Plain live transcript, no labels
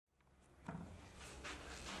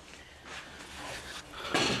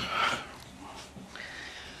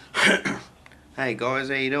Hey guys,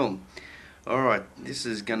 how you doing? Alright, this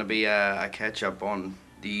is going to be a catch up on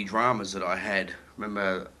the dramas that I had.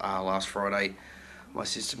 Remember last Friday my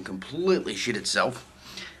system completely shit itself.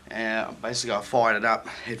 Basically I fired it up.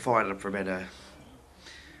 It fired it up for about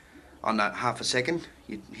half a second.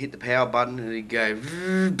 You hit the power button and it'd go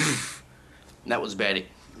and that was about it,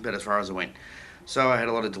 about as far as I went. So I had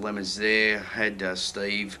a lot of dilemmas there. I had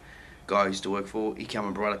Steve, guy I used to work for, he came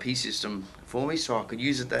and brought up his system for me so I could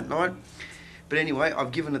use it that night. But anyway,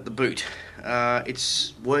 I've given it the boot.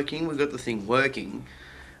 It's working, we've got the thing working,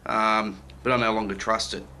 but I no longer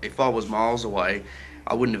trust it. If I was miles away,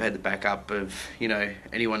 I wouldn't have had the backup of, you know,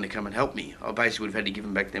 anyone to come and help me. I basically would have had to give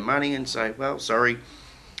them back their money and say, well, sorry,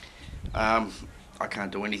 I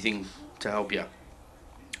can't do anything to help you.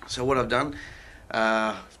 So what I've done,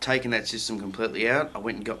 I've taken that system completely out. I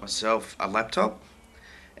went and got myself a laptop,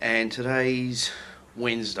 and today's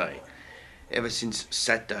Wednesday. Ever since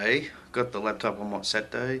Saturday, got the laptop on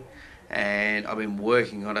Saturday, and I've been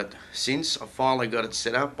working on it since. I finally got it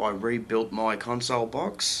set up. I rebuilt my console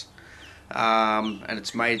box, and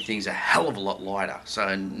it's made things a hell of a lot lighter.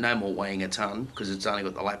 So no more weighing a ton, because it's only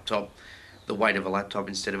got the weight of a laptop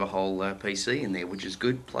instead of a whole PC in there, which is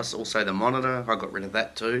good. Plus also the monitor, I got rid of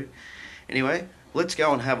that too. Anyway, let's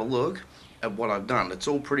go and have a look at what I've done. It's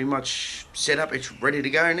all pretty much set up, it's ready to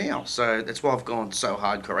go now. So that's why I've gone so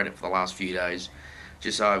hardcore at it for the last few days.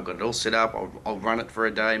 Just so I've got it all set up, I'll run it for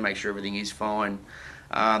a day, make sure everything is fine.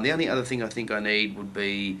 The only other thing I think I need would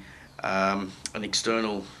be an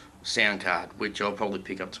external sound card, which I'll probably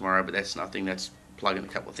pick up tomorrow, but that's nothing, that's plugging a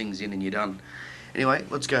couple of things in and you're done. Anyway,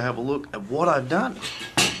 let's go have a look at what I've done.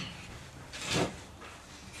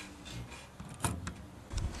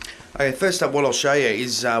 Okay, first up what I'll show you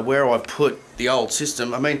is where I've put the old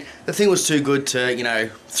system. I mean, the thing was too good to, you know,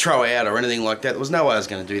 throw out or anything like that. There was no way I was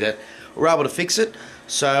going to do that. We were able to fix it,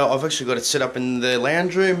 so I've actually got it set up in the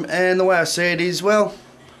lounge room, and the way I see it is, well,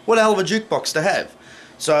 what a hell of a jukebox to have.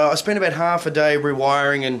 So I spent about half a day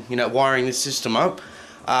rewiring and, you know, wiring this system up.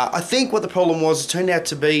 I think what the problem was, it turned out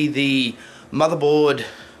to be the motherboard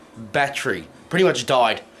battery pretty much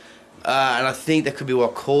died, and I think that could be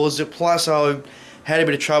what caused it. Plus I had a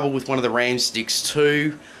bit of trouble with one of the RAM sticks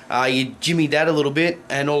too. You jimmied that a little bit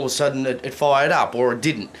and all of a sudden it fired up, or it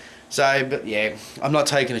didn't. So, but yeah, I'm not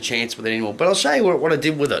taking a chance with it anymore. But I'll show you what I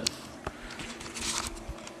did with it.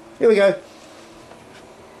 Here we go.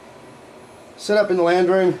 Set up in the lounge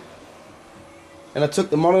room, and I took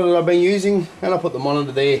the monitor that I've been using and I put the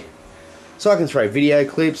monitor there. So I can throw video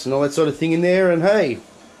clips and all that sort of thing in there, and hey,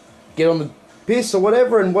 get on the piss or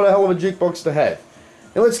whatever, and what a hell of a jukebox to have.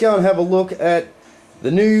 Now let's go and have a look at the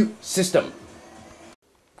new system.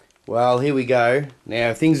 Well, here we go.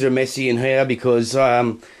 Now things are messy in here because,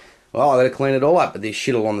 well, I got to clean it all up, but there's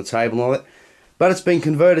shit all on the table and all that. But it's been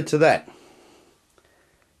converted to that.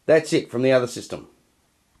 That's it from the other system.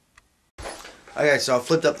 Okay, so I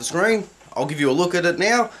flipped up the screen. I'll give you a look at it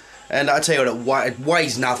now, and I tell you what, it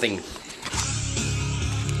weighs nothing.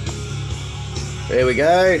 There we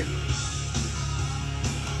go.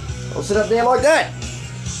 I'll sit up there like that.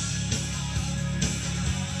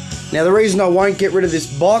 Now the reason I won't get rid of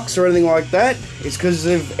this box or anything like that is because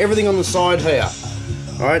of everything on the side here.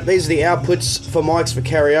 Alright, these are the outputs for mics for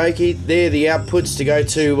karaoke. They're the outputs to go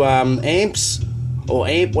to amps, or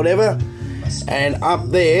amp, whatever. And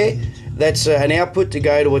up there, that's an output to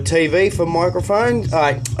go to a TV for microphone.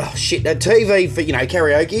 A TV for, you know,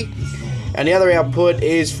 karaoke. And the other output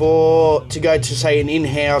is to go to, say, an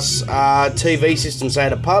in-house TV system, say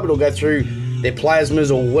at a pub. It'll go through their plasmas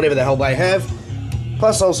or whatever the hell they have.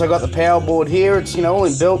 Plus, I also got the power board here. It's, you know, all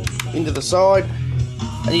built into the side,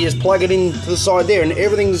 and you just plug it into the side there, and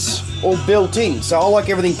everything's all built in. So I like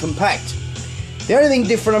everything compact. The only thing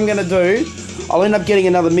different I'm going to do, I'll end up getting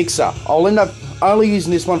another mixer. I'll end up only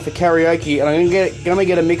using this one for karaoke, and I'm going to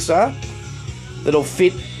get a mixer that'll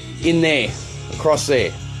fit in there, across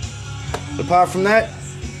there. But apart from that,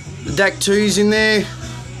 the DAC 2's in there,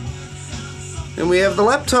 and we have the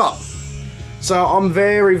laptop. So I'm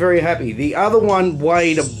very, very happy. The other one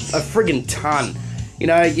weighed a friggin' ton. You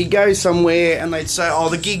know, you go somewhere and they'd say, oh,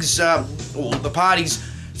 the gig's, or the party's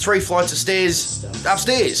 3 flights of stairs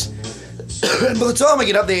upstairs. By the time I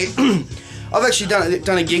get up there, I've actually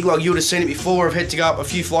done a gig like you would have seen it before. I've had to go up a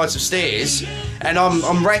few flights of stairs, and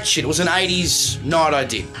I'm rat shit. It was an 80s night I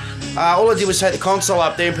did. All I did was take the console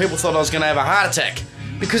up there, and people thought I was going to have a heart attack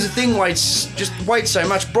because the thing weighs so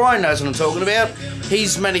much. Brian knows what I'm talking about.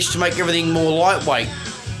 He's managed to make everything more lightweight,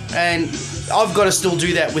 and I've got to still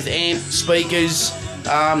do that with amp, speakers.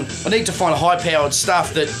 I need to find high-powered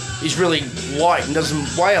stuff that is really light and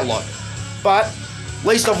doesn't weigh a lot. But At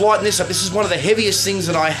least I've lightened this up. This is one of the heaviest things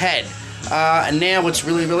that I had, and now it's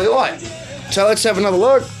really, really light. So let's have another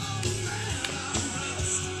look.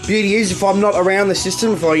 Beauty is, if I'm not around the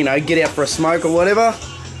system, if I, you know, get out for a smoke or whatever,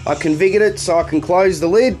 I configured it so I can close the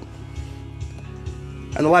lid,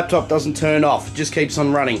 and the laptop doesn't turn off, it just keeps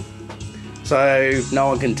on running. So no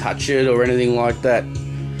one can touch it or anything like that.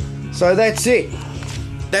 So that's it.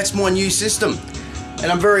 That's my new system,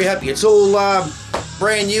 and I'm very happy. It's all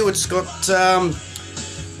brand new. It's got,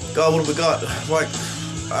 God, what have we got? Like,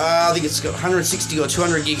 I think it's got 160 or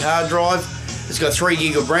 200 gig hard drive. It's got 3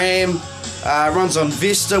 gig of RAM. Runs on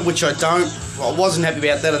Vista, which I wasn't happy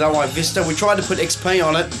about that. I don't like Vista. We tried to put XP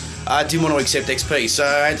on it. Didn't want to accept XP, so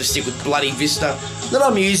I had to stick with bloody Vista. Not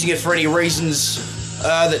I'm using it for any reasons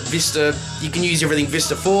that Vista, you can use everything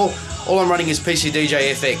Vista for. All I'm running is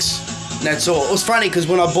PCDJ FX, and that's all. It was funny because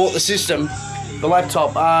when I bought the system, the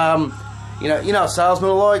laptop, you know, a salesman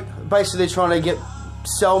like, basically they're trying to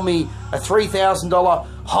sell me a $3,000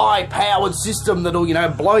 high-powered system that'll, you know,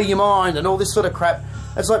 blow your mind and all this sort of crap.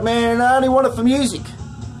 It's like, man, I only want it for music.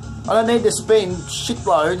 I don't need to spend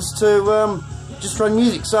shitloads to just run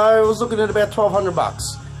music. So I was looking at about 1,200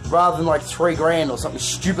 bucks rather than like 3 grand or something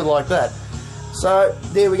stupid like that. So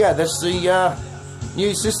there we go. That's the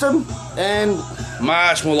new system, and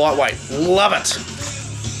much more lightweight. Love it.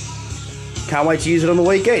 Can't wait to use it on the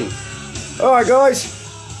weekend. All right, guys,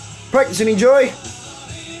 practice and enjoy.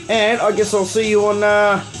 And I guess I'll see you on,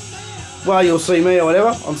 well, you'll see me or whatever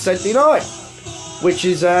on Saturday night, which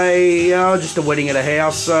is just a wedding at a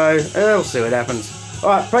house, so we'll see what happens.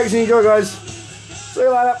 Alright, practice and enjoy, guys. See you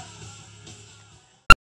later.